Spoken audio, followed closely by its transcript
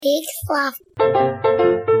Big fluff.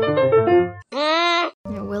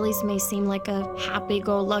 Willie's may seem like a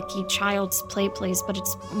happy-go-lucky child's play place, but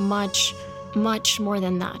it's much, much more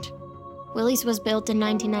than that. Willie's was built in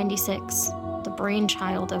 1996, the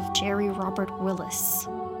brainchild of Jerry Robert Willis.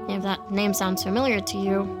 If that name sounds familiar to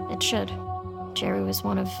you, it should. Jerry was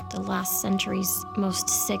one of the last century's most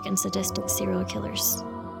sick and sadistic serial killers.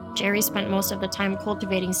 Jerry spent most of the time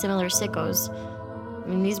cultivating similar sickos. I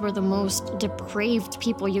mean, these were the most depraved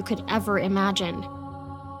people you could ever imagine.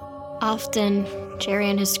 Often, Jerry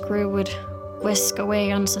and his crew would whisk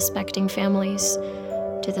away unsuspecting families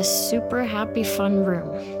to the super happy fun room.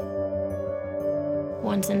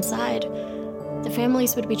 Once inside, the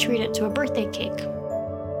families would be treated to a birthday cake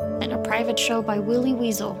and a private show by Willie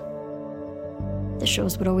Weasel. The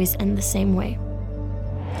shows would always end the same way.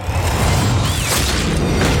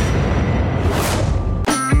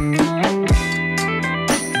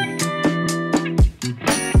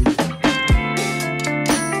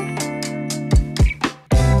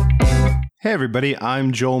 Hey everybody,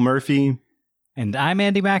 I'm Joel Murphy. And I'm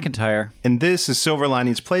Andy McIntyre. And this is Silver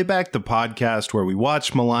Linings Playback, the podcast where we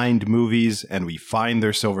watch maligned movies and we find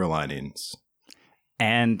their silver linings.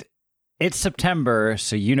 And it's September,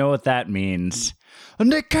 so you know what that means.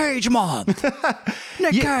 Nick Cage month!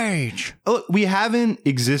 Nick Cage! Look, we haven't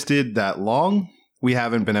existed that long. We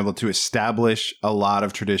haven't been able to establish a lot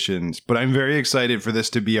of traditions, but I'm very excited for this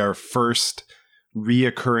to be our first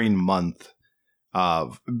reoccurring month.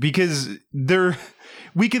 Because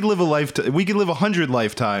we could live 100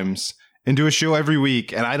 lifetimes and do a show every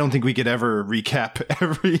week, and I don't think we could ever recap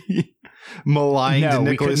every maligned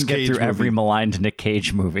Nicolas Cage get through movie. Every maligned Nick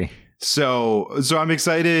Cage movie. So I'm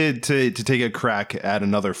excited to take a crack at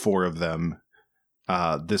another 4 of them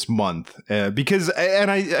this month because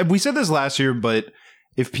we said this last year, but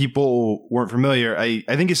if people weren't familiar, I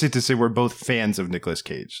think it's safe to say we're both fans of Nicolas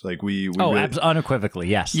Cage. Like we really, unequivocally,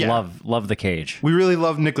 yes. Yeah. Love the Cage. We really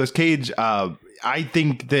love Nicolas Cage. I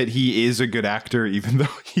think that he is a good actor, even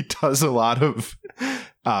though he does a lot of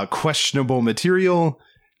questionable material.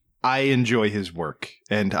 I enjoy his work,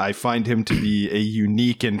 and I find him to be a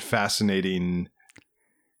unique and fascinating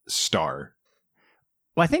star.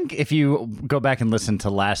 Well, I think if you go back and listen to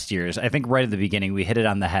last year's, I think right at the beginning we hit it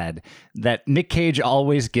on the head that Nick Cage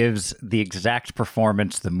always gives the exact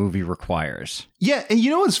performance the movie requires. Yeah, and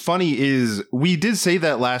you know what's funny is we did say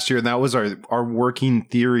that last year, and that was our working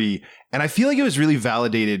theory. And I feel like it was really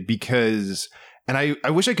validated because, and I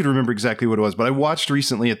wish I could remember exactly what it was, but I watched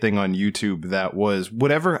recently a thing on YouTube that was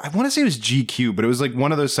whatever, I want to say it was GQ, but it was like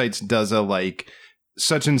one of those sites does a like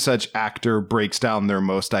such and such actor breaks down their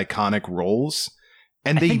most iconic roles.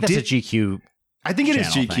 And I think that's a GQ. I think it is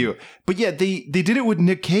GQ. Thing. But yeah, they did it with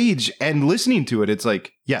Nick Cage, and listening to it, it's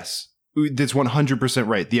like, yes, that's 100%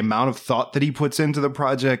 right. The amount of thought that he puts into the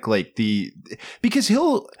project, because he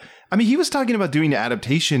was talking about doing an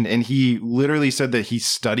adaptation, and he literally said that he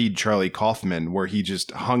studied Charlie Kaufman, where he just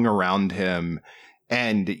hung around him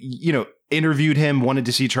and, interviewed him, wanted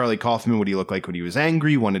to see Charlie Kaufman, what he looked like when he was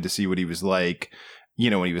angry, wanted to see what he was like,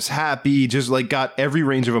 when he was happy, just like got every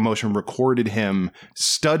range of emotion, recorded him,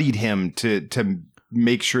 studied him to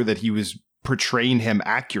make sure that he was portraying him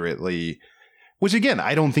accurately, which again,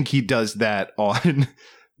 I don't think he does that on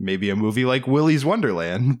maybe a movie like Willy's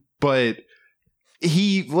Wonderland, but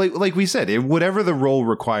he, like we said, whatever the role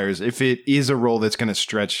requires, if it is a role that's going to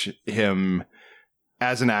stretch him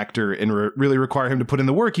as an actor and really require him to put in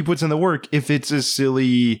the work, he puts in the work. If it's a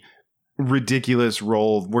silly, ridiculous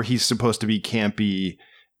role where he's supposed to be campy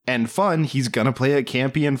and fun, he's gonna play it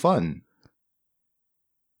campy and fun.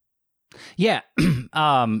 Yeah.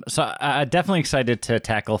 So definitely excited to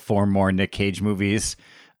tackle 4 more Nick Cage movies,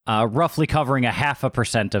 roughly covering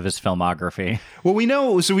 0.5% of his filmography. Well,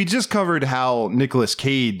 we just covered how Nicolas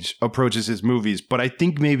Cage approaches his movies, but I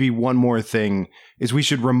think maybe one more thing is we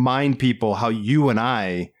should remind people how you and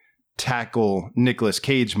I tackle Nicolas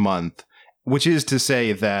Cage month, which is to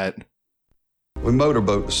say that we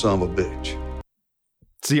motorboat the son of a bitch.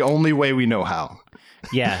 It's the only way we know how.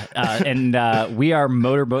 Yeah, and we are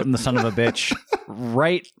motorboating the son of a bitch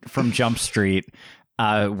right from Jump Street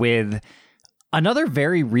with another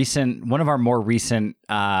very recent, one of our more recent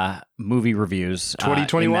movie reviews.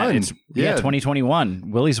 2021. 2021.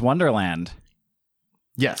 Willy's Wonderland.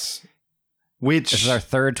 Yes. This is our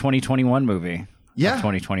third 2021 movie. Yeah.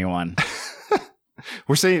 2021.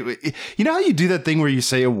 We're saying, you know how you do that thing where you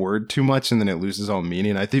say a word too much and then it loses all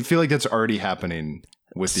meaning? I feel like that's already happening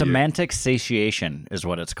with semantic satiation is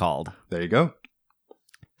what it's called. There you go.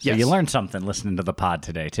 So you learned something listening to the pod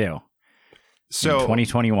today too. So in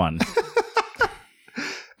 2021. All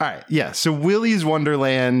right. Yeah. So Willy's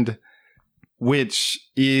Wonderland which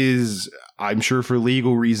is, I'm sure for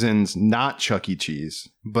legal reasons, not Chuck E. Cheese,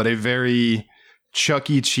 but a very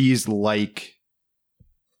Chuck E. Cheese-like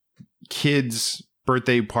kids'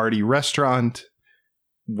 birthday party restaurant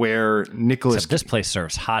where Nicolas... Except this place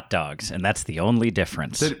serves hot dogs, and that's the only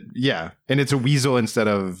difference. Yeah, and it's a weasel instead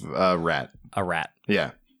of a rat. A rat.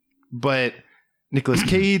 Yeah. But Nicolas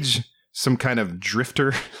Cage, some kind of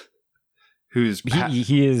drifter who's...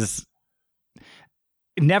 He is...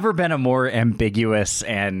 never been a more ambiguous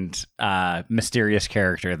and mysterious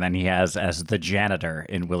character than he has as the janitor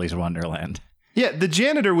in Willy's Wonderland. Yeah, the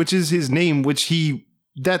janitor, which is his name, which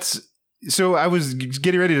that's... So I was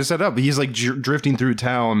getting ready to set up. He's like drifting through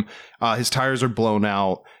town. His tires are blown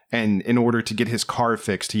out. And in order to get his car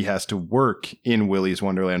fixed, he has to work in Willy's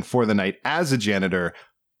Wonderland for the night as a janitor.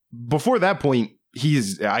 Before that point,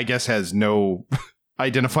 he's, I guess, has no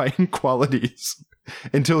identifying qualities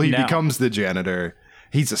until he becomes the janitor.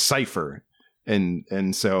 He's a cipher.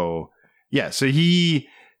 And so, yeah, so he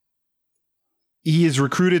is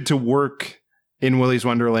recruited to work in Willy's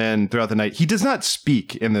Wonderland throughout the night. He does not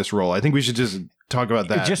speak in this role. I think we should just talk about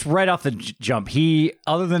that. Just right off the jump, he,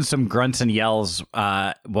 other than some grunts and yells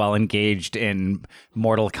while engaged in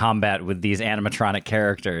mortal combat with these animatronic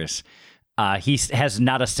characters, he has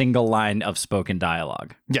not a single line of spoken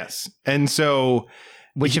dialogue. Yes. And so...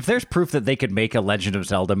 Which, if there's proof that they could make a Legend of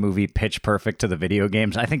Zelda movie pitch perfect to the video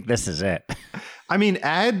games, I think this is it. I mean,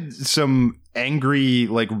 add some angry,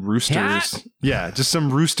 like, roosters. Yeah, just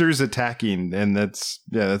some roosters attacking, and that's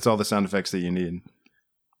all the sound effects that you need.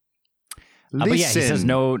 But yeah, he says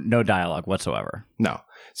no dialogue whatsoever. No.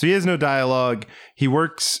 So he has no dialogue. He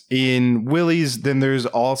works in Willy's. Then there's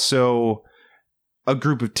also a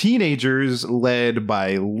group of teenagers led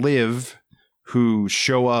by Liv who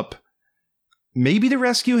show up maybe to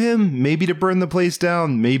rescue him, maybe to burn the place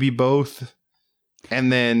down, maybe both.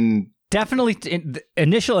 And then... Definitely, the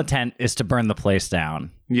initial intent is to burn the place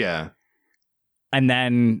down. Yeah. And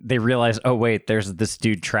then they realize, oh, wait, there's this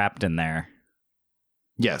dude trapped in there.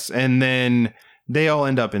 Yes, and then they all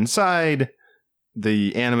end up inside.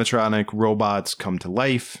 The animatronic robots come to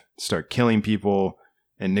life, start killing people,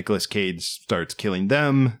 and Nicolas Cage starts killing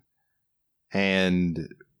them. And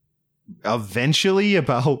eventually,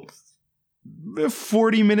 about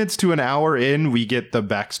 40 minutes to an hour in, we get the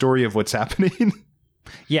backstory of what's happening.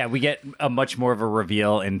 Yeah, we get a much more of a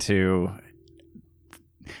reveal into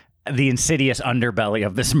the insidious underbelly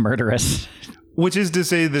of this murderous, which is to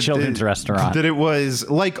say that children's restaurant. That it was,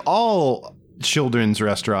 like all children's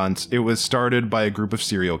restaurants, it was started by a group of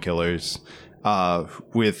serial killers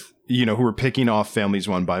with, who were picking off families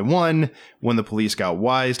one by one. When the police got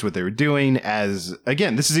wise to what they were doing, as,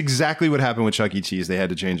 again, this is exactly what happened with Chuck E. Cheese. They had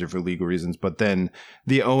to change it for legal reasons. But then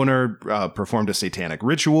the owner performed a satanic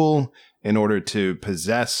ritual in order to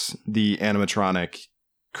possess the animatronic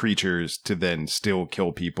creatures to then still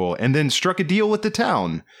kill people, and then struck a deal with the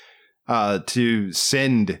town to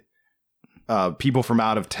send people from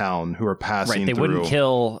out of town who are passing through. They wouldn't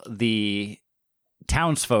kill the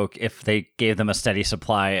townsfolk if they gave them a steady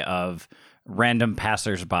supply of random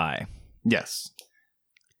passersby. Yes.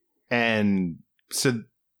 And so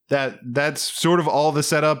that's sort of all the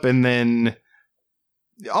setup, and then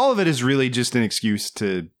all of it is really just an excuse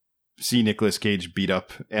to see Nicolas Cage beat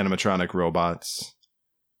up animatronic robots.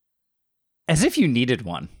 As if you needed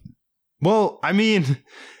one. Well, I mean,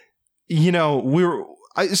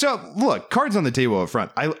 so look, cards on the table up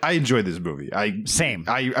front. I enjoyed this movie. Same.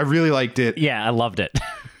 I really liked it. Yeah, I loved it.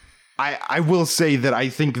 I will say that I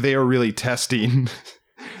think they are really testing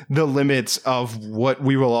the limits of what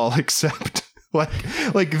we will all accept.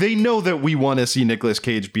 Like they know that we want to see Nicolas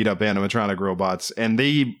Cage beat up animatronic robots, and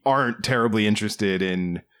they aren't terribly interested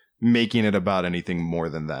in making it about anything more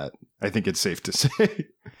than that. I think it's safe to say.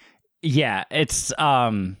 Yeah, it's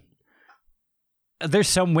there's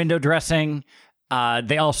some window dressing.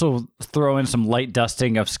 They also throw in some light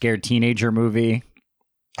dusting of Scared Teenager movie.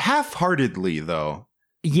 Half-heartedly, though.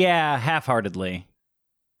 Yeah, half-heartedly.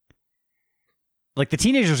 Like, the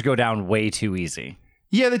teenagers go down way too easy.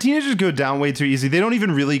 Yeah, the teenagers go down way too easy. They don't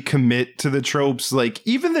even really commit to the tropes. Like,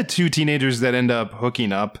 even the two teenagers that end up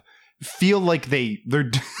hooking up feel like they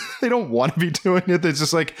don't want to be doing it. It's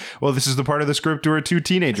just like, well, this is the part of the script where two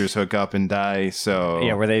teenagers hook up and die. So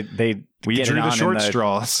yeah, where we drew the short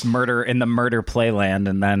straws, murder playland,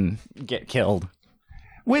 and then get killed.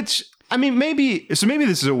 Which, I mean, maybe this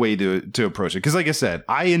is a way to approach it. Because, like I said,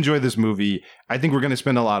 I enjoy this movie. I think we're going to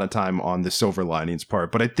spend a lot of time on the silver linings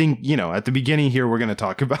part. But I think at the beginning here, we're going to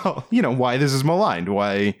talk about why this is maligned,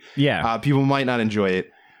 why people might not enjoy it.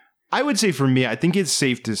 I would say for me, I think it's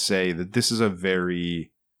safe to say that this is a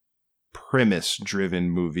very premise driven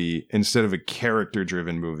movie instead of a character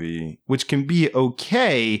driven movie, which can be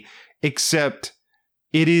okay, except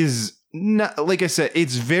it is not, like I said,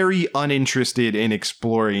 it's very uninterested in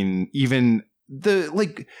exploring even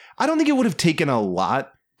I don't think it would have taken a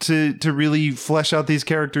lot to really flesh out these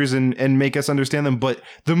characters and make us understand them, but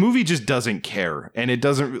the movie just doesn't care, and it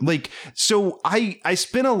doesn't so I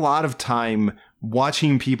spent a lot of time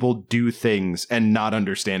watching people do things and not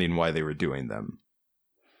understanding why they were doing them.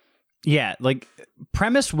 Yeah, like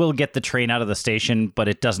premise will get the train out of the station, but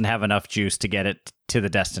it doesn't have enough juice to get it to the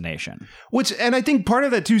destination. And I think part of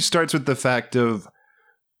that too starts with the fact of,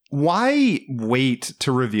 why wait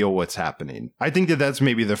to reveal what's happening? I think that's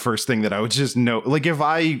maybe the first thing that I would just know. Like, if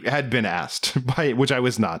I had been asked which I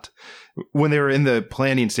was not, when they were in the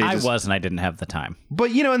planning stages. I was, and I didn't have the time.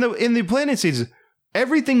 But, in the planning stages,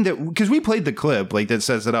 everything because we played the clip, that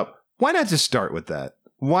sets it up. Why not just start with that?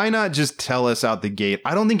 Why not just tell us out the gate?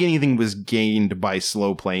 I don't think anything was gained by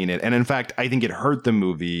slow playing it. And in fact, I think it hurt the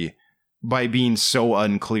movie by being so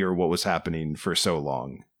unclear what was happening for so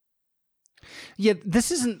long. Yeah, this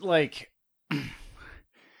isn't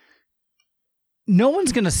no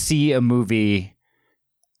one's going to see a movie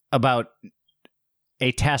about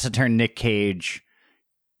a taciturn Nick Cage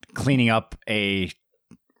cleaning up a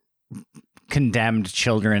condemned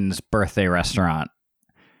children's birthday restaurant.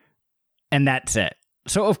 And that's it.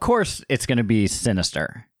 So, of course, it's going to be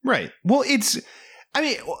sinister. Right. Well,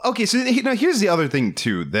 okay, so now here's the other thing,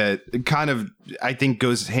 too, that kind of, I think,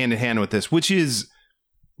 goes hand in hand with this, which is,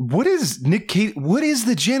 what is Nick Cage? What is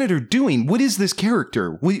the janitor doing? What is this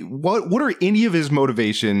character? What are any of his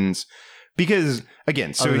motivations? Because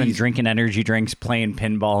again, so other than drinking energy drinks, playing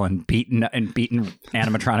pinball, and beating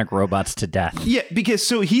animatronic robots to death. Yeah, because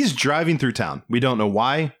so he's driving through town. We don't know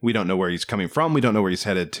why. We don't know where he's coming from. We don't know where he's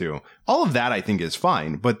headed to. All of that I think is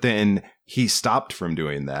fine. But then he stopped from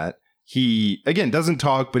doing that. He again doesn't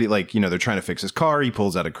talk, but he they're trying to fix his car. He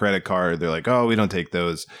pulls out a credit card. They're like, oh, we don't take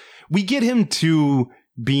those. We get him to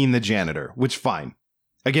being the janitor, which fine.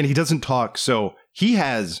 Again, he doesn't talk, so he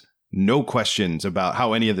has no questions about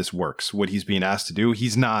how any of this works, what he's being asked to do. He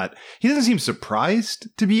doesn't seem surprised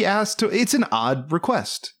to be asked to. It's an odd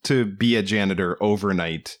request to be a janitor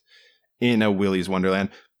overnight in a Willy's Wonderland.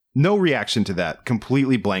 No reaction to that,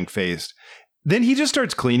 completely blank-faced. Then he just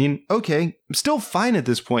starts cleaning. Okay, still fine at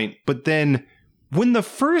this point, but then when the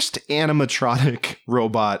first animatronic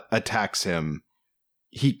robot attacks him,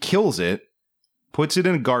 he kills it, puts it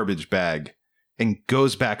in a garbage bag, and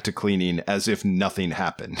goes back to cleaning as if nothing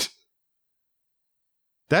happened.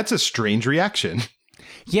 That's a strange reaction.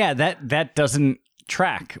 Yeah, that doesn't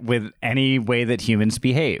track with any way that humans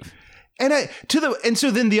behave. And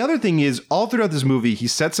so then the other thing is, all throughout this movie, he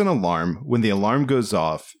sets an alarm. When the alarm goes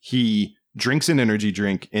off, he drinks an energy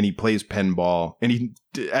drink and he plays pinball, and he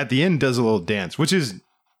at the end does a little dance, which is,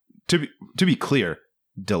 to be clear,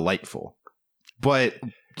 delightful. But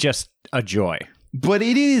just a joy. But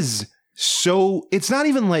it is so, it's not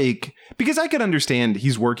even because I could understand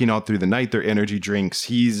he's working all through the night, their energy drinks.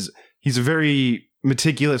 He's a very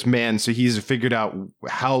meticulous man, so he's figured out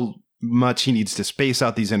how much he needs to space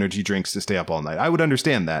out these energy drinks to stay up all night. I would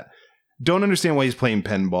understand that. Don't understand why he's playing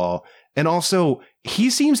pinball. And also, he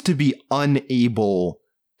seems to be unable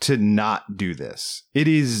to not do this. It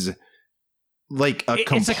is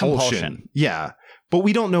compulsion. It's a compulsion. Yeah. But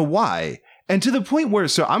we don't know why. And to the point where,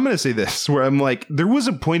 so I'm going to say this, where I'm there was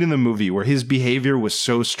a point in the movie where his behavior was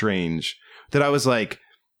so strange that I was like,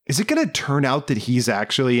 is it going to turn out that he's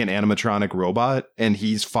actually an animatronic robot and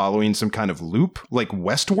he's following some kind of loop like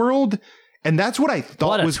Westworld? And that's what I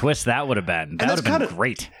thought what a twist that would have been. That would have been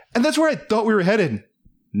great. And that's where I thought we were headed.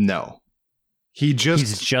 No. He's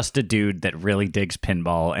just a dude that really digs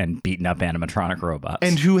pinball and beating up animatronic robots.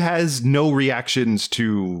 And who has no reactions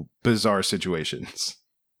to bizarre situations.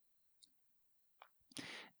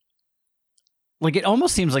 It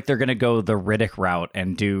almost seems like they're going to go the Riddick route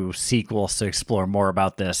and do sequels to explore more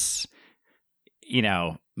about this,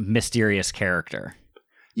 mysterious character.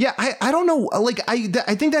 Yeah, I don't know.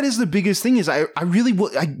 I think that is the biggest thing is I really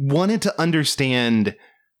I wanted to understand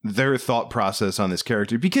their thought process on this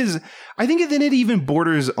character, because I think then it even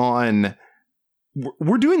borders on,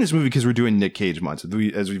 we're doing this movie because we're doing Nick Cage months.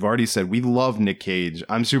 As we've already said, we love Nick Cage.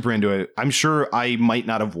 I'm super into it. I'm sure I might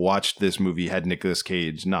not have watched this movie had Nicolas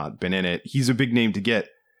Cage not been in it. He's a big name to get.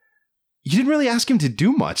 You didn't really ask him to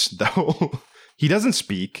do much, though. He doesn't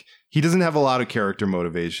speak. He doesn't have a lot of character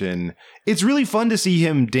motivation. It's really fun to see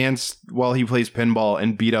him dance while he plays pinball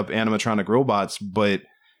and beat up animatronic robots, but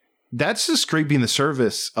that's just scraping the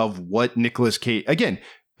surface of what Nicolas Cage, again,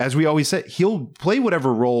 as we always say, he'll play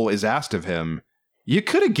whatever role is asked of him. You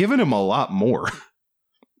could have given him a lot more.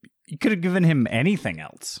 You could have given him anything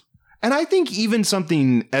else. And I think even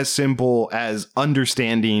something as simple as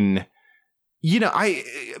understanding, I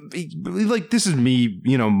like, this is me,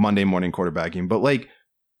 Monday morning quarterbacking, but like,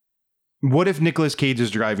 what if Nicolas Cage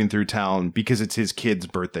is driving through town because it's his kid's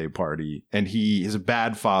birthday party and he is a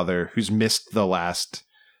bad father who's missed the last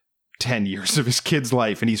 10 years of his kid's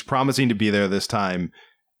life and he's promising to be there this time.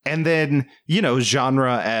 And then,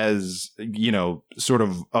 genre as, sort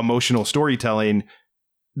of emotional storytelling,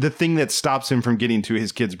 the thing that stops him from getting to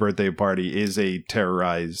his kid's birthday party is a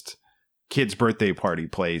terrorized kid's birthday party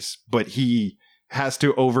place, but he has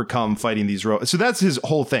to overcome fighting these robots. So that's his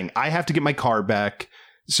whole thing. I have to get my car back.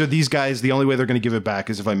 So these guys, the only way they're going to give it back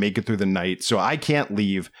is if I make it through the night. So I can't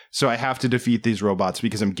leave. So I have to defeat these robots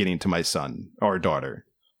because I'm getting to my son or daughter.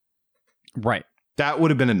 Right. That would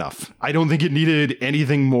have been enough. I don't think it needed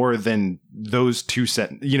anything more than those two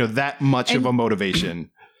sentences, that much of a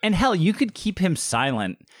motivation. And hell, you could keep him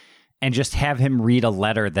silent and just have him read a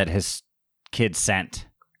letter that his kid sent.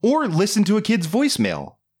 Or listen to a kid's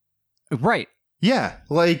voicemail. Right. Yeah.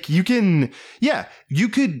 Like you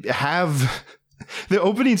could have the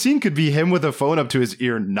opening scene could be him with a phone up to his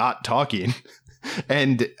ear, not talking.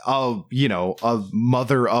 And, a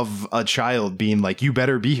mother of a child being like, you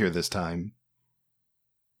better be here this time.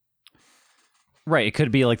 Right. It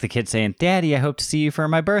could be like the kid saying, Daddy, I hope to see you for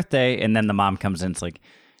my birthday. And then the mom comes in. It's like,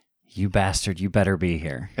 you bastard, you better be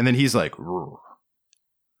here. And then he's like, "Rrr."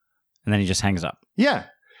 And then he just hangs up. Yeah.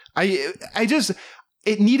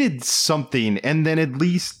 It needed something. And then at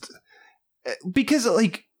least because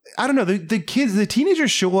like, I don't know, the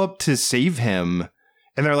teenagers show up to save him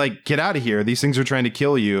and they're like, get out of here. These things are trying to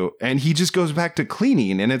kill you. And he just goes back to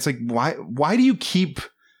cleaning. And it's like, why do you keep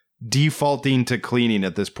defaulting to cleaning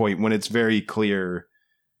at this point when it's very clear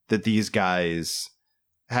that these guys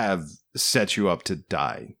have set you up to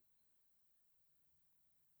die?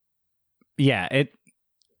 Yeah,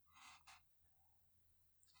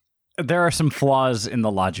 there are some flaws in the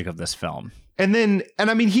logic of this film. And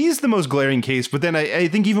I mean, he's the most glaring case, but then I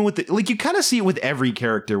think even with you kind of see it with every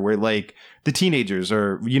character where like the teenagers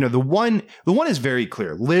are, the one is very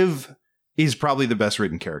clear. Liv is probably the best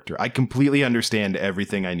written character. I completely understand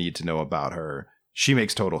everything I need to know about her. She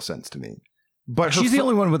makes total sense to me. But she's the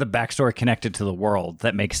only one with a backstory connected to the world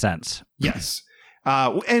that makes sense. Yes.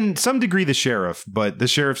 And some degree the sheriff, but the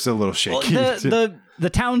sheriff's a little shaky. Well, the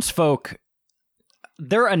townsfolk,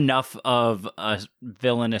 they're enough of a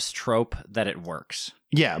villainous trope that it works.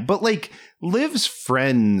 Yeah, but like Liv's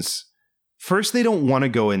friends, first they don't want to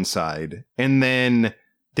go inside, and then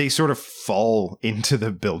they sort of fall into the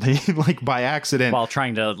building like by accident. While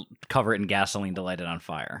trying to cover it in gasoline to light it on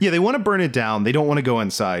fire. Yeah, they want to burn it down. They don't want to go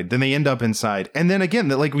inside. Then they end up inside. And then again,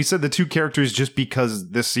 like we said, the two characters, just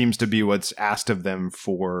because this seems to be what's asked of them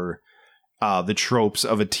for the tropes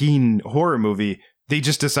of a teen horror movie, they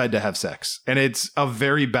just decide to have sex. And it's a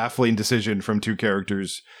very baffling decision from two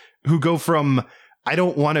characters who go from, I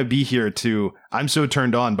don't want to be here to, I'm so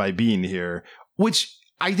turned on by being here. Which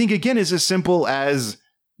I think, again, is as simple as,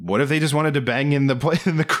 what if they just wanted to bang in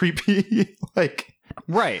the creepy, like...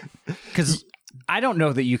 Right. Because I don't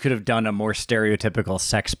know that you could have done a more stereotypical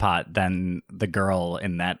sex pot than the girl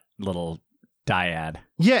in that little dyad.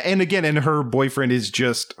 Yeah, and again, and her boyfriend is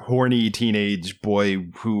just horny teenage boy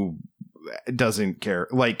who doesn't care,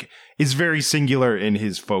 like, is very singular in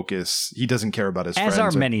his focus. He doesn't care about his friends. As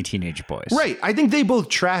are many teenage boys. Right. I think they both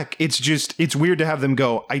track. It's just, it's weird to have them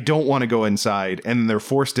go, I don't want to go inside, and they're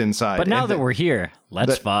forced inside. But now that we're here,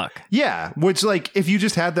 let's fuck. Yeah, which, like, if you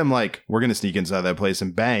just had them like, we're going to sneak inside that place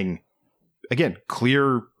and bang, again,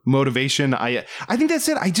 clear motivation. I think that's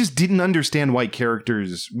it. I just didn't understand why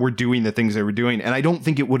characters were doing the things they were doing, and I don't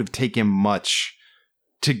think it would have taken much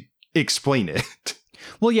to explain it.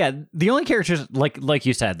 Well, yeah, the only characters, like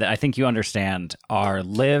you said, that I think you understand are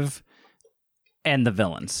Liv and the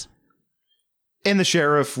villains. And the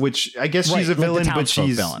sheriff, which I guess she's a villain, but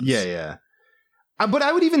she's... villains. Yeah. But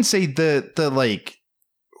I would even say the like,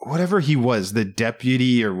 whatever he was, the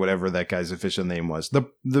deputy or whatever that guy's official name was,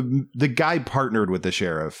 the guy partnered with the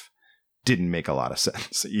sheriff didn't make a lot of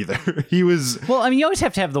sense either. He was... Well, I mean, you always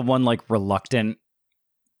have to have the one, like, reluctant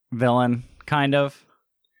villain, kind of.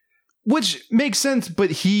 Which makes sense, but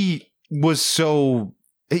he was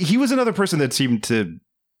another person that seemed to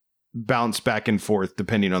bounce back and forth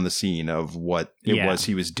depending on the scene of what it was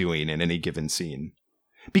he was doing in any given scene.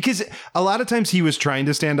 Because a lot of times he was trying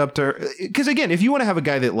to stand up to her. Because again, if you want to have a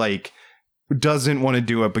guy that like doesn't want to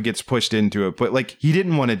do it but gets pushed into it, but like he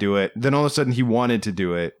didn't want to do it, then all of a sudden he wanted to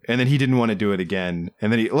do it, and then he didn't want to do it again,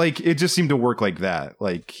 and then he like it just seemed to work like that.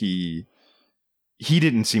 Like he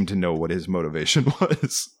didn't seem to know what his motivation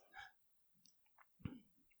was.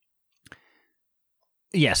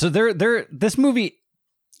 Yeah, so this movie,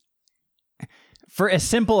 for as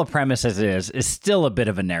simple a premise as it is still a bit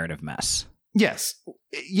of a narrative mess. Yes.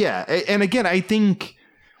 Yeah. And again, I think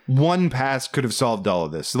one pass could have solved all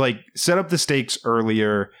of this. Like, set up the stakes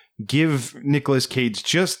earlier, give Nicolas Cage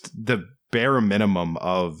just the bare minimum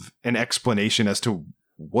of an explanation as to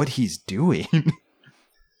what he's doing.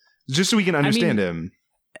 Just so we can understand him.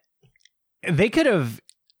 They could have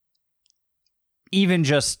even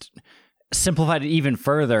just simplified it even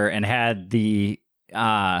further and had the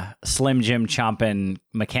Slim Jim chomping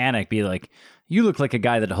mechanic be like, you look like a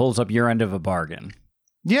guy that holds up your end of a bargain.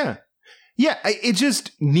 Yeah. Yeah. It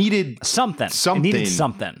just needed something. It needed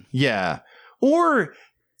something. Yeah. Or,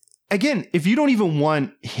 again, if you don't even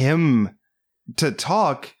want him to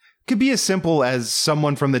talk, it could be as simple as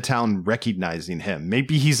someone from the town recognizing him.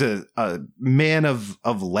 Maybe he's a man of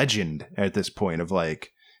legend at this point of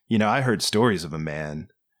like, I heard stories of a man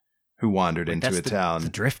who wandered into a town. The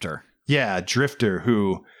drifter. Yeah, a drifter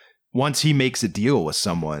who, once he makes a deal with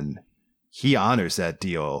someone, he honors that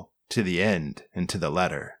deal to the end and to the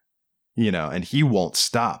letter, and he won't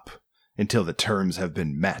stop until the terms have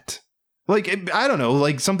been met. Like, I don't know,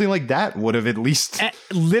 like something like that would have at least...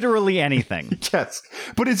 Literally anything. Yes.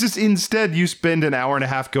 But it's just, instead you spend an hour and a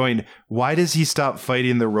half going, why does he stop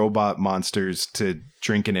fighting the robot monsters to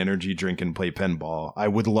drink an energy drink and play pinball? I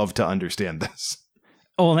would love to understand this.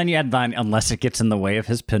 Oh, well, then you add line, unless it gets in the way of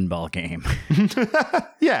his pinball game.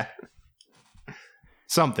 Yeah.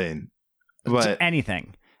 Something. But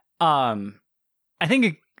anything. I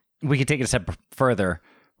think we could take it a step further.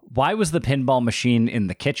 Why was the pinball machine in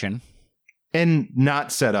the kitchen? And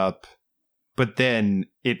not set up, but then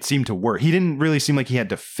it seemed to work. He didn't really seem like he had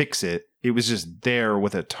to fix it. It was just there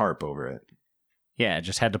with a tarp over it. Yeah,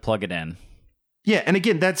 just had to plug it in. Yeah, and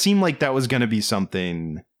again, that seemed like that was going to be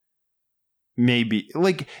something... Maybe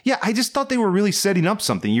like, yeah, I just thought they were really setting up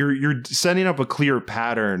something. You're setting up a clear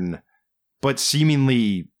pattern, but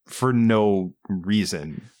seemingly for no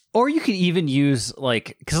reason. Or you could even use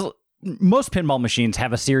because most pinball machines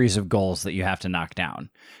have a series of goals that you have to knock down.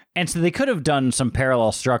 And so they could have done some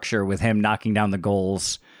parallel structure with him knocking down the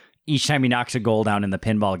goals. Each time he knocks a goal down in the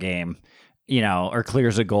pinball game, or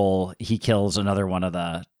clears a goal, he kills another one of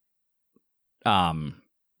the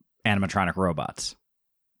animatronic robots.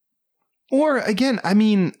 Or, again, I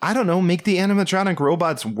mean, I don't know, make the animatronic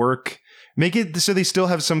robots work. Make it so they still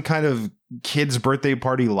have some kind of kid's birthday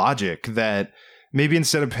party logic that maybe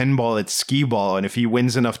instead of pinball, it's skee ball. And if he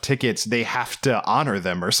wins enough tickets, they have to honor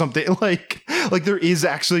them or something. Like there is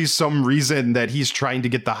actually some reason that he's trying to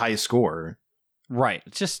get the high score. Right.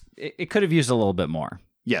 It's just, it could have used a little bit more.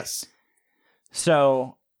 Yes.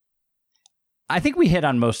 So I think we hit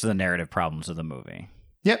on most of the narrative problems of the movie.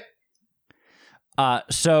 Yep.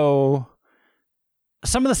 So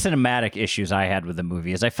some of the cinematic issues I had with the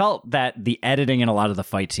movie is I felt that the editing in a lot of the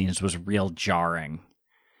fight scenes was real jarring.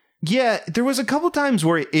 Yeah, there was a couple times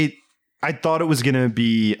where I thought it was going to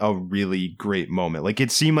be a really great moment. Like,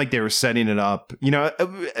 it seemed like they were setting it up.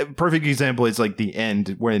 A perfect example is like the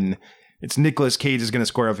end when it's Nicolas Cage is going to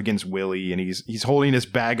square off against Willie, and he's holding his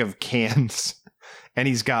bag of cans, and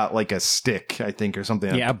he's got like a stick, I think, or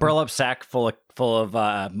something. Yeah, a burlap sack full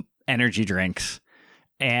of energy drinks,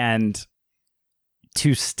 and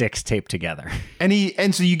 2 sticks taped together.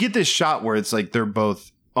 And so you get this shot where it's like they're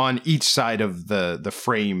both on each side of the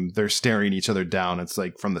frame. They're staring each other down. It's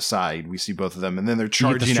like from the side we see both of them, and then they're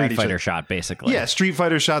charging the at each other. Street Fighter shot, basically. Yeah, Street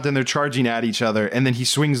Fighter shot. Then they're charging at each other, and then he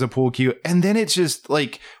swings the pool cue, and then it's just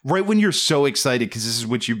like right when you're so excited because this is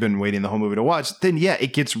what you've been waiting the whole movie to watch. Then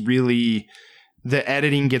it gets really. The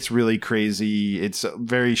editing gets really crazy. It's a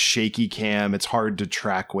very shaky cam. It's hard to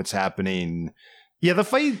track what's happening. Yeah, the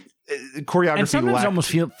fight choreography. And sometimes it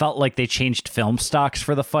almost felt like they changed film stocks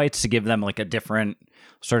for the fights to give them like a different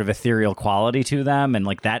sort of ethereal quality to them. And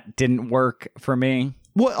like that didn't work for me.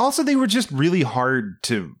 Well, also they were just really hard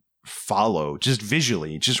to follow just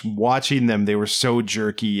visually. Just watching them, they were so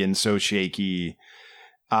jerky and so shaky.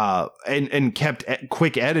 And kept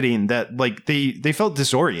quick editing that like they felt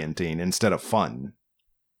disorienting instead of fun.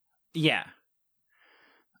 Yeah.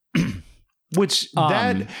 Which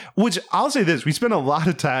I'll say this, we spent a lot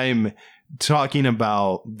of time talking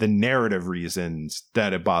about the narrative reasons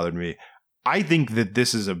that it bothered me. I think that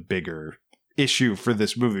this is a bigger issue for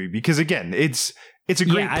this movie because again, it's a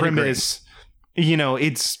great premise.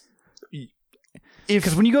 It's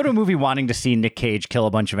because when you go to a movie wanting to see Nick Cage kill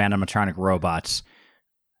a bunch of animatronic robots,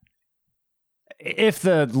 if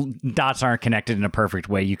the dots aren't connected in a perfect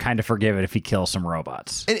way, you kind of forgive it if he kills some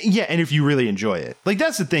robots. And if you really enjoy it. Like,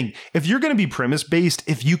 that's the thing. If you're going to be premise-based,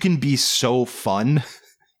 if you can be so fun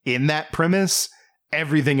in that premise,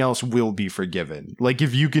 everything else will be forgiven. Like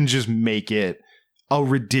if you can just make it a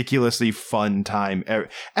ridiculously fun time.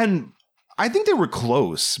 And I think they were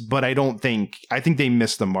close, but I think they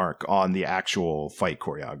missed the mark on the actual fight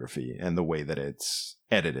choreography and the way that it's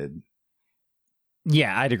edited.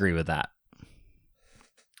 Yeah, I'd agree with that.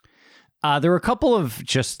 There were a couple of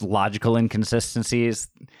just logical inconsistencies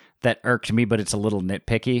that irked me, but it's a little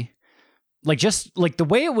nitpicky. Like just like the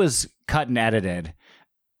way it was cut and edited,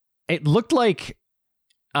 it looked like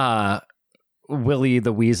Willie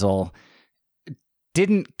the Weasel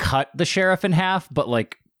didn't cut the sheriff in half, but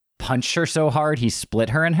like punched her so hard he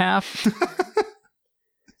split her in half.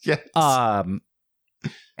 Yes. And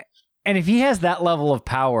if he has that level of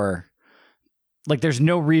power, like there's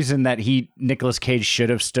no reason that Nicolas Cage should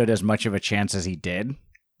have stood as much of a chance as he did.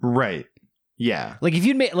 Right. Yeah. Like if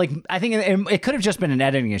you'd made, like, I think it could have just been an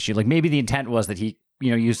editing issue. Like maybe the intent was that he,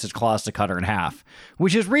 used his claws to cut her in half,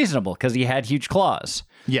 which is reasonable because he had huge claws.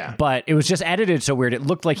 Yeah. But it was just edited so weird. It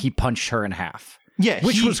looked like he punched her in half. Yeah.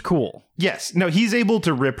 Which was cool. Yes. No, he's able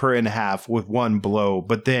to rip her in half with one blow,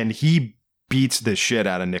 but then he beats the shit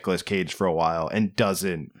out of Nicolas Cage for a while and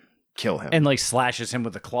doesn't kill him. And like slashes him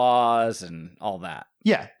with the claws and all that.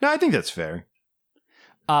 Yeah. No, I think that's fair.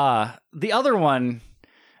 The other one,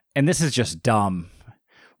 and this is just dumb,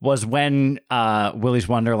 was when Willy's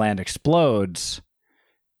Wonderland explodes.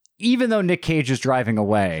 Even though Nick Cage is driving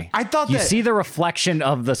away, I thought you see the reflection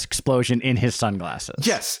of this explosion in his sunglasses.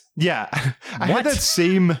 Yes. Yeah. I had that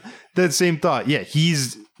same thought. Yeah,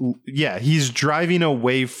 he's driving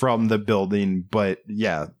away from the building, but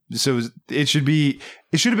yeah. So it should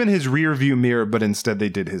have been his rear view mirror, but instead they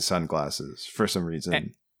did his sunglasses for some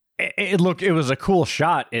reason. It was a cool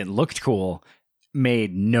shot. It looked cool.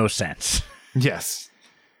 Made no sense. Yes.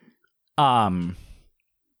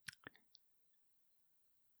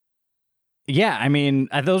 Yeah, I mean,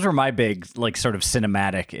 those were my big, like, sort of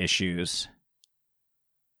cinematic issues.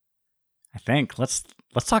 I think. Let's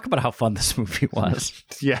talk about how fun this movie was.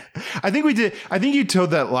 Yeah, I think we did. I think you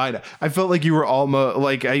towed that line. I felt like you were almost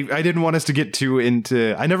like I didn't want us to get too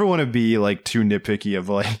into. I never want to be like too nitpicky of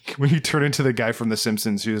like when you turn into the guy from The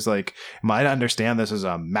Simpsons who's like, might understand this as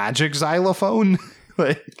a magic xylophone.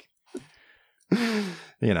 Like,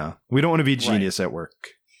 we don't want to be genius at work.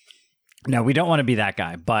 No, we don't want to be that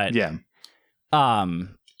guy. But yeah.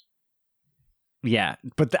 Yeah,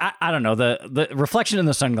 but I don't know, the reflection in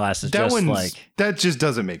the sunglasses that just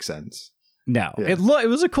doesn't make sense. No, yeah. It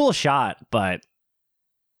was a cool shot, but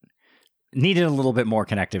needed a little bit more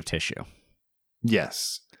connective tissue.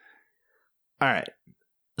 Yes. All right.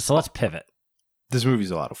 So let's pivot. This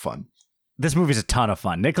movie's a lot of fun. This movie's a ton of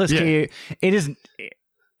fun. Nicolas Cage.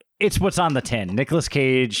 It's what's on the tin. Nicolas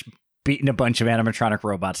Cage beating a bunch of animatronic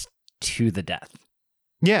robots to the death.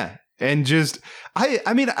 Yeah. And just,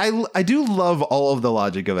 I do love all of the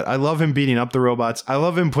logic of it. I love him beating up the robots. I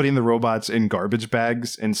love him putting the robots in garbage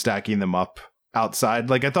bags and stacking them up outside.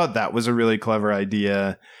 Like, I thought that was a really clever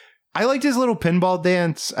idea. I liked his little pinball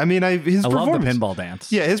dance. I mean, his performance. Love the pinball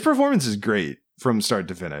dance. Yeah, his performance is great from start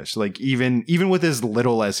to finish. Like, even with as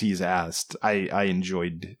little as he's asked, I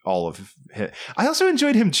enjoyed all of it. I also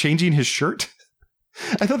enjoyed him changing his shirt.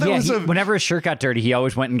 I thought that was whenever his shirt got dirty, he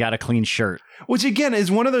always went and got a clean shirt. Which again is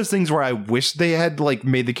one of those things where I wish they had like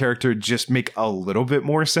made the character just make a little bit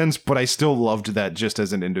more sense, but I still loved that just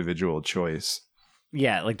as an individual choice.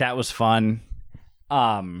 Yeah, like that was fun.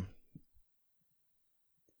 I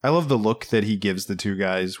love the look that he gives the two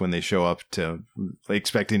guys when they show up to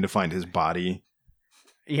expecting to find his body.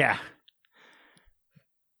 Yeah.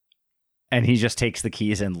 And he just takes the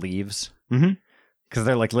keys and leaves. Mm-hmm. Because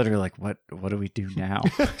they're like literally like, what do we do now?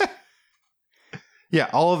 Yeah,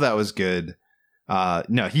 all of that was good.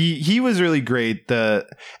 No, he was really great.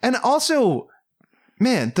 And also,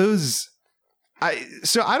 man, I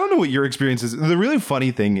don't know what your experience is. The really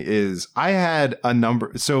funny thing is I had I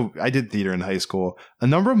did theater in high school. A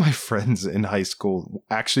number of my friends in high school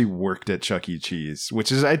actually worked at Chuck E. Cheese,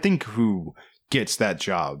 which is I think who gets that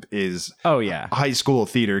job is high school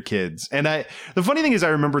theater kids. And the funny thing is I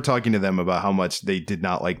remember talking to them about how much they did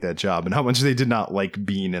not like that job and how much they did not like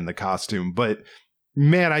being in the costume. But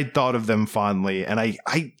man, I thought of them fondly. And I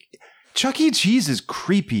Chuck E. Cheese is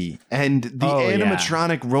creepy and the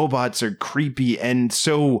animatronic robots are creepy. And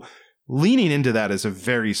so leaning into that is a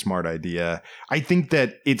very smart idea. I think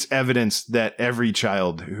that it's evidence that every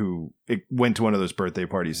child who went to one of those birthday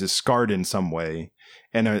parties is scarred in some way.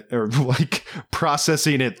 And are like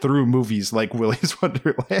processing it through movies like Willy's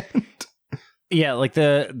Wonderland. Yeah, like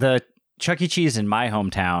the Chuck E. Cheese in my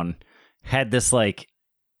hometown had this like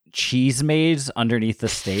cheese maze underneath the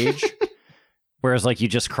stage Whereas like you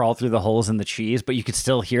just crawl through the holes in the cheese, but you could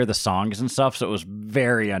still hear the songs and stuff. So it was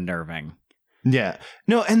very unnerving. Yeah.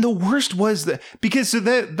 No, and the worst was that because so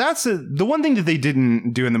that's the one thing that they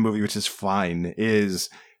didn't do in the movie, which is fine, is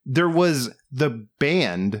there was the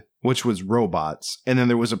band, which was robots, and then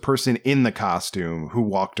there was a person in the costume who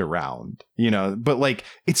walked around, but like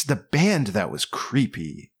it's the band that was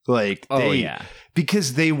creepy. Like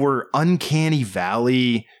because they were uncanny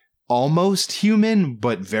valley, almost human,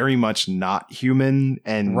 but very much not human,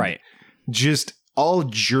 and just all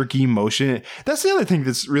jerky motion. That's the other thing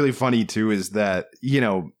that's really funny too, is that,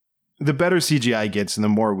 the better CGI gets and the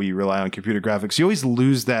more we rely on computer graphics, you always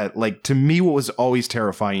lose that. Like, to me, what was always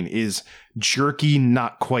terrifying is jerky,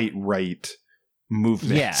 not quite right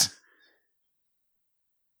movements. Yeah.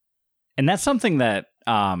 And that's something that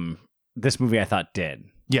this movie I thought did.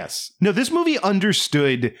 Yes. No, this movie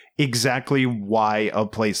understood exactly why a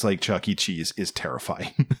place like Chuck E. Cheese is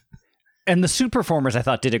terrifying. And the suit performers I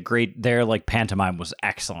thought did a great, their like pantomime was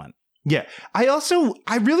excellent. Yeah. I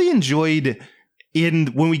really enjoyed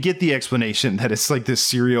when we get the explanation that it's like this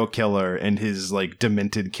serial killer and his like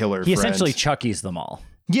demented killer He friends. essentially Chucky's them all.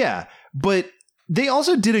 Yeah. But they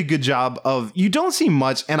also did a good job of, you don't see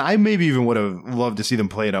much, and I maybe even would have loved to see them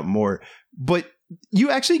play it up more, but you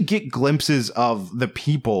actually get glimpses of the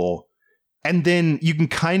people, and then you can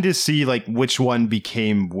kind of see like which one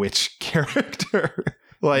became which character,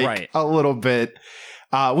 like a little bit,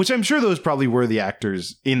 which I'm sure those probably were the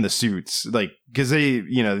actors in the suits, like, because they,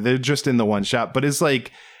 they're just in the one shot. But it's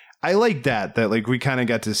like, I like that like we kind of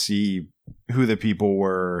got to see who the people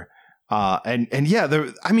were, and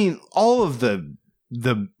yeah, all of the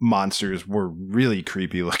monsters were really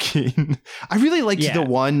creepy looking. I really liked the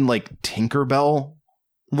one like Tinkerbell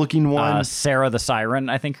looking one. Sarah the Siren,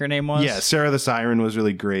 I think her name was. Yeah, Sarah the Siren was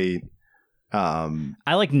really great. I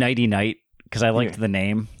like Nighty Night because I liked the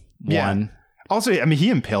name. One. Also, he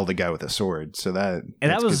impaled a guy with a sword, so that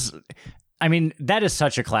was good. That is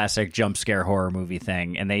such a classic jump scare horror movie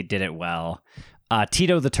thing, and they did it well.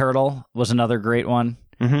 Tito the Turtle was another great one,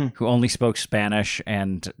 who only spoke Spanish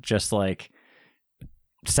and just like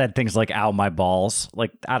said things like "ow, my balls."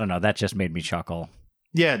 Like, I don't know, that just made me chuckle.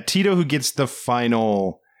 Yeah, Tito, who gets the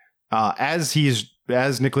final as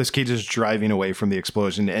Nicolas Cage is driving away from the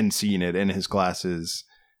explosion and seeing it in his glasses,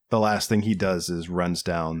 the last thing he does is runs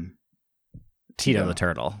down Tito the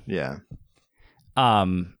Turtle. Yeah.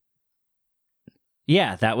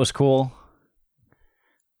 Yeah, that was cool.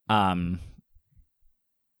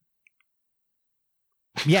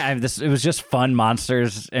 Yeah, it was just fun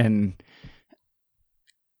monsters, and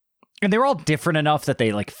they were all different enough that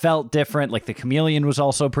they like felt different. Like the chameleon was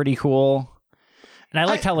also pretty cool. And I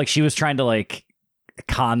liked how like she was trying to like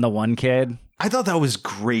con the one kid. I thought that was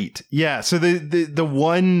great. Yeah. So the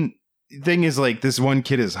one thing is like this one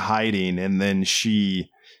kid is hiding, and then she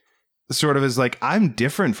sort of is like, I'm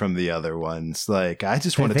different from the other ones. Like, I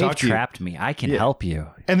just want to talk to you. They've trapped me. I can help you.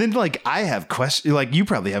 And then like I have questions, like you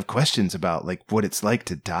probably have questions about like what it's like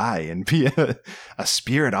to die and be a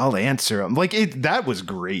spirit. I'll answer them. Like that was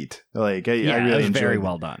great. Like I really enjoyed very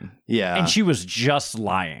well done. Yeah. And she was just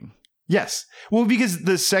lying. Yes. Well, because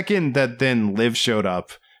the second that then Liv showed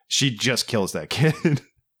up, she just kills that kid.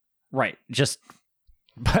 Right. Just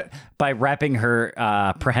by wrapping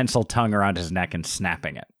her prehensile tongue around his neck and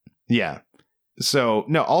snapping it. Yeah. So,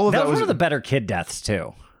 no, all of that was one of the better kid deaths,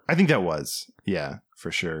 too. I think that was. Yeah,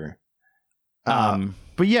 for sure.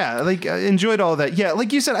 But yeah, like, I enjoyed all that. Yeah,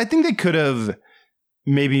 like you said, I think they could have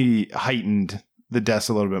maybe heightened the deaths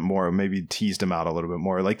a little bit more, maybe teased them out a little bit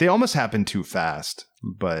more. Like, they almost happened too fast,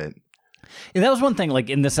 but... Yeah, that was one thing, like,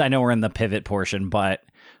 in this, I know we're in the pivot portion, but,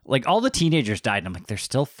 like, all the teenagers died, and I'm like, there's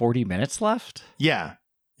still 40 minutes left? Yeah.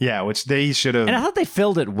 Yeah, which they should have... And I thought they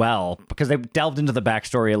filled it well, because they delved into the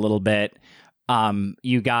backstory a little bit.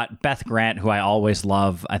 You got Beth Grant, who I always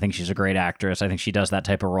love. I think she's a great actress. I think she does that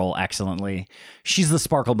type of role excellently. She's the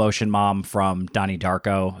Sparkle Motion mom from Donnie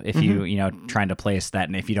Darko, if you trying to place that,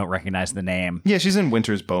 and if you don't recognize the name. Yeah, she's in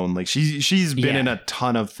Winter's Bone. Like, she's been in a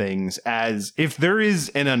ton of things. As if there is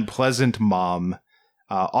an unpleasant mom...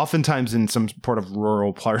 oftentimes in some sort of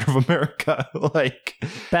rural part of America, like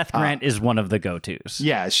Beth Grant is one of the go-tos.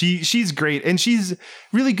 Yeah, she's great, and she's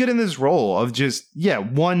really good in this role of just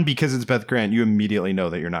one, because it's Beth Grant, you immediately know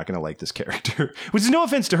that you're not going to like this character. Which is no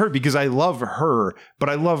offense to her, because I love her, but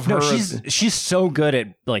I love her. No, she's so good at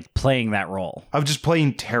like playing that role of just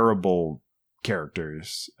playing terrible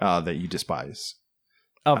characters that you despise.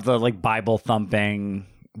 Of the like Bible thumping.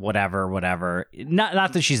 Whatever.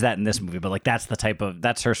 Not that she's that in this movie, but like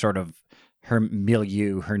that's her sort of her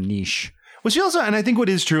milieu, her niche. Well, she also, and I think what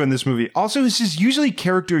is true in this movie also is just usually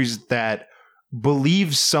characters that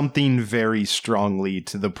believes something very strongly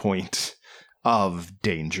to the point of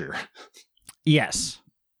danger. Yes.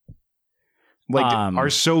 Like, are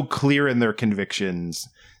so clear in their convictions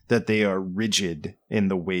that they are rigid in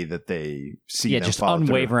the way that they see them just follow through.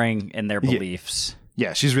 Unwavering in their beliefs.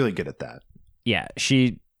 Yeah, she's really good at that. Yeah,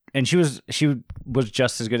 she was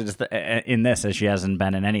just as good in this as she hasn't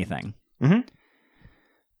been in anything. Mm-hmm.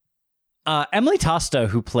 Emily Tosta,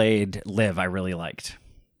 who played Liv, I really liked.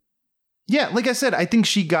 Yeah, like I said, I think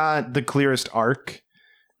she got the clearest arc.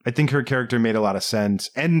 I think her character made a lot of sense,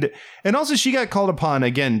 and also she got called upon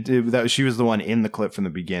again. That she was the one in the clip from the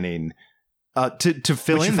beginning to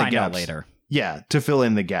fill in the gaps later. Yeah, to fill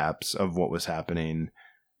in the gaps of what was happening.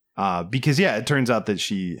 Because it turns out that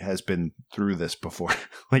she has been through this before.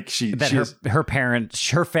 Like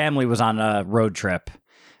her family was on a road trip,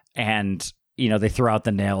 and they threw out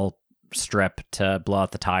the nail strip to blow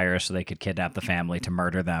out the tires so they could kidnap the family to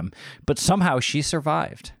murder them. But somehow she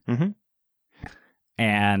survived. Mm-hmm.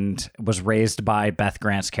 And was raised by Beth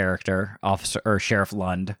Grant's character, Sheriff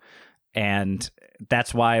Lund. And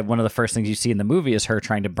that's why one of the first things you see in the movie is her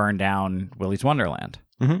trying to burn down Willy's Wonderland.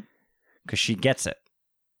 Mm-hmm. Because she gets it.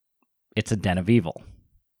 It's a den of evil.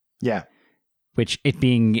 Yeah. Which, it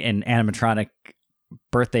being an animatronic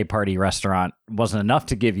birthday party restaurant, wasn't enough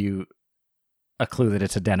to give you a clue that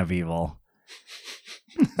it's a den of evil.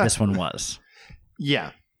 This one was.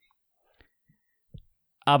 Yeah.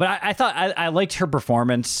 But I thought I liked her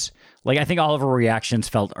performance. Like, I think all of her reactions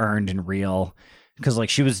felt earned and real. Because,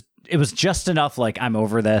 like, it was just enough, like, I'm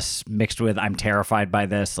over this, mixed with I'm terrified by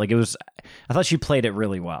this. Like, I thought she played it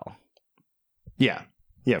really well. Yeah.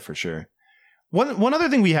 Yeah, for sure. One other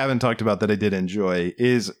thing we haven't talked about that I did enjoy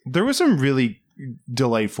is there was some really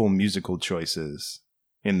delightful musical choices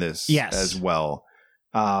in this as well.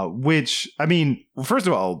 Which, I mean, first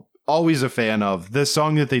of all, always a fan of the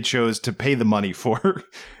song that they chose to pay the money for.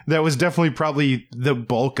 That was definitely probably the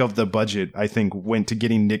bulk of the budget, I think, went to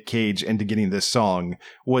getting Nick Cage and to getting this song,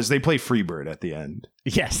 was they play Freebird at the end.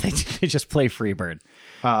 Yes, they just play Freebird.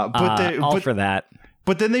 For that.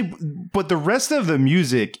 But the rest of the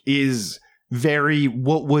music is very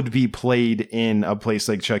what would be played in a place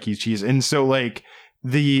like Chuck E. Cheese. And so, like,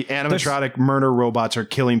 the animatronic murder robots are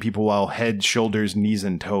killing people while Head, Shoulders, Knees,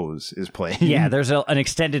 and Toes is playing. Yeah, there's an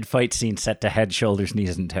extended fight scene set to Head, Shoulders,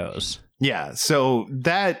 Knees, and Toes. Yeah, so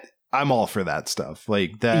that, I'm all for that stuff.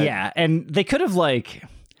 Like that. Yeah, and they could have, like,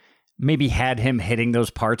 maybe had him hitting those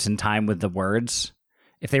parts in time with the words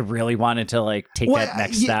if they really wanted to, like, take that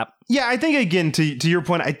next step. Yeah, I think, again, to your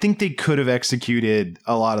point, I think they could have executed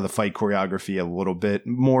a lot of the fight choreography a little bit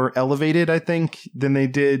more elevated, I think, than they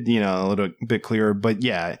did, a little bit clearer. But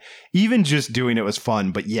yeah, even just doing it was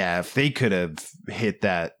fun. But yeah, if they could have hit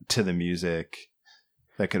that to the music,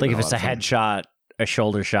 that could have been if it's a headshot, a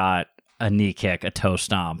shoulder shot, a knee kick, a toe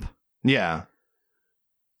stomp. Yeah.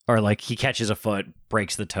 Or, like, he catches a foot,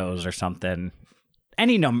 breaks the toes or something.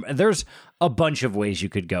 Any number. There's a bunch of ways you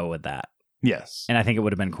could go with that. Yes. And I think it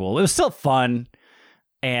would have been cool. It was still fun.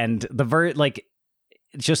 And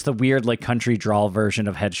just the weird, like, country drawl version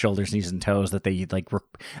of Head, Shoulders, Knees, and Toes that they, like,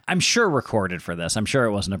 I'm sure recorded for this. I'm sure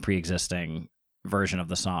it wasn't a pre-existing version of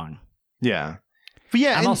the song. Yeah. But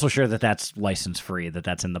yeah. I'm also sure that that's license free,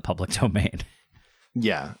 that's in the public domain.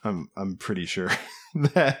 Yeah, I'm pretty sure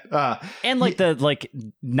that. And, like, the, like,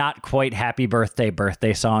 not quite happy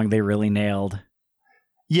birthday song they really nailed.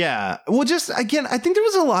 Yeah. Well, just, again, I think there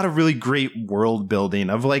was a lot of really great world building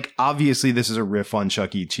of, like, obviously this is a riff on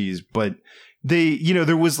Chuck E. Cheese, but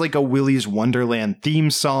there was, like, a Willy's Wonderland theme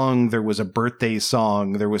song. There was a birthday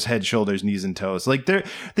song. There was Head, Shoulders, Knees, and Toes. Like, they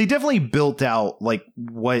definitely built out, like,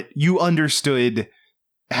 what you understood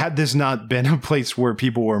had this not been a place where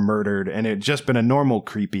people were murdered and it had just been a normal,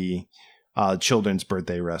 creepy children's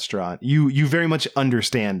birthday restaurant. You very much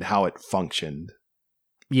understand how it functioned.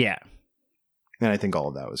 Yeah. And I think all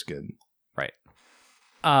of that was good. Right.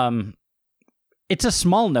 It's a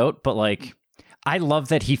small note, but, like, I love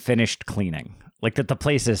that he finished cleaning. Like, that the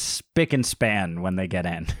place is spick and span when they get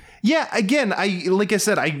in. Yeah, again, like I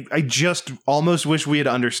said, I just almost wish we had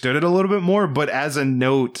understood it a little bit more, but as a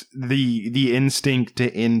note, the instinct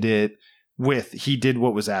to end it with he did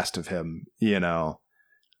what was asked of him,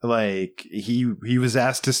 Like, he was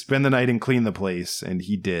asked to spend the night and clean the place, and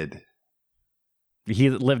he did.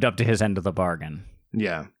 He lived up to his end of the bargain.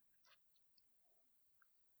 Yeah.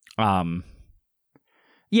 Yeah,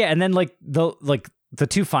 and then, like, the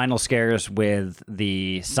two final scares with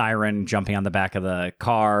the siren jumping on the back of the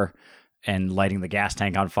car and lighting the gas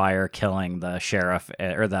tank on fire, killing the sheriff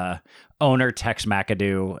or the owner, Tex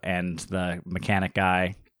McAdoo, and the mechanic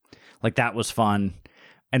guy. Like, that was fun.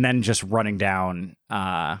 And then just running down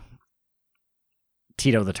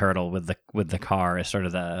Tito the Turtle with the car is sort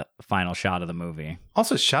of the final shot of the movie.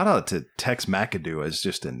 Also, shout out to Tex McAdoo as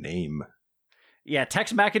just a name. Yeah,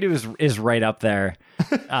 Tex McAdoo is right up there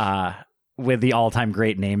with the all-time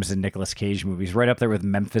great names in Nicolas Cage movies. Right up there with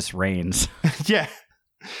Memphis Reigns. Yeah.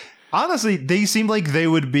 Honestly, they seem like they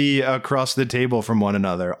would be across the table from one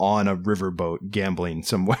another on a riverboat gambling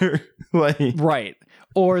somewhere. Right.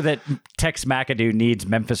 Or that Tex McAdoo needs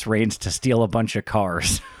Memphis Reigns to steal a bunch of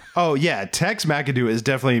cars. Oh, yeah. Tex McAdoo is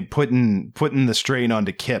definitely putting the strain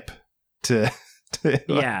onto Kip to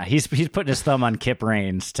yeah, he's putting his thumb on Kip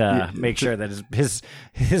Reigns to make sure that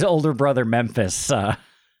his older brother Memphis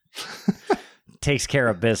takes care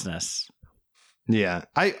of business. Yeah.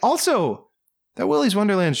 That Willy's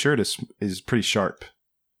Wonderland shirt is pretty sharp.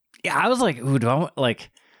 Yeah, I was like, ooh, do I want,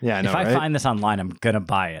 like, yeah, I know, if I right? find this online, I'm going to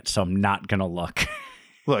buy it, so I'm not going to look.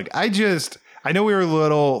 Look, I know we were a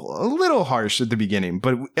little harsh at the beginning,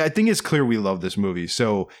 but I think it's clear we love this movie.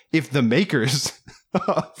 So if the makers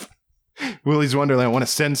of Willy's Wonderland want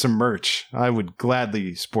to send some merch, I would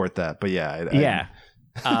gladly sport that. But yeah.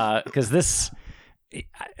 Because this,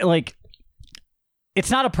 like,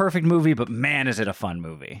 it's not a perfect movie, but man, is it a fun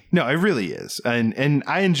movie. No, it really is. And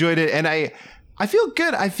I enjoyed it. And I feel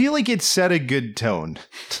good. I feel like it set a good tone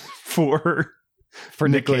for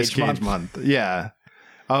Nicolas Cage month. Yeah.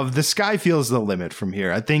 The sky feels the limit from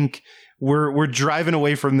here. I think we're driving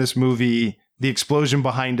away from this movie. The explosion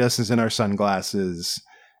behind us is in our sunglasses,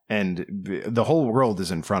 and the whole world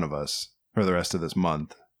is in front of us for the rest of this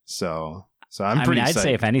month. So I'm pretty I'd psyched.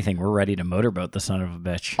 say if anything, we're ready to motorboat the son of a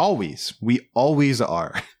bitch. Always. We always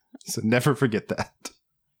are. So never forget that.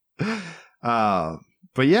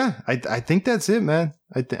 But yeah, I think that's it, man.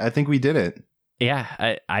 I think we did it.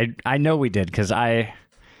 Yeah, I know we did, because I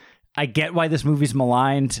get why this movie's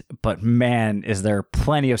maligned, but man, is there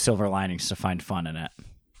plenty of silver linings to find fun in it.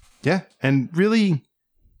 Yeah, and really,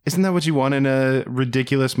 isn't that what you want in a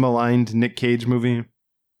ridiculous, maligned Nick Cage movie?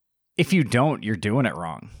 If you don't, you're doing it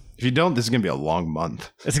wrong. If you don't, this is going to be a long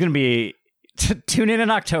month. It's going to be... tune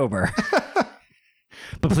in October.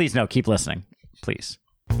 But please, no, keep listening. Please.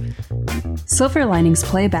 Silver Linings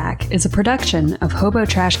Playback is a production of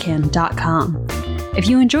HoboTrashCan.com. If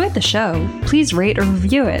you enjoyed the show, please rate or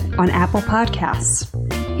review it on Apple Podcasts.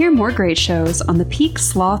 Hear more great shows on the Peak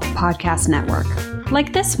Sloth Podcast Network,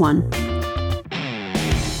 like this one.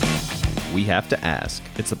 We Have to Ask.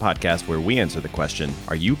 It's a podcast where we answer the question,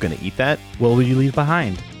 are you going to eat that? What will you leave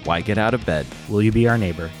behind? Why get out of bed? Will you be our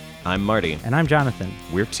neighbor? I'm Marty. And I'm Jonathan.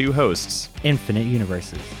 We're two hosts. Infinite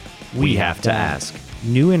Universes. We have to ask.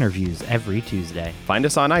 New interviews every Tuesday. Find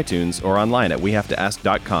us on iTunes or online at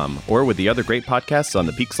wehavetoask.com or with the other great podcasts on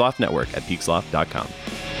the Peak Sloth Network at peaksloth.com.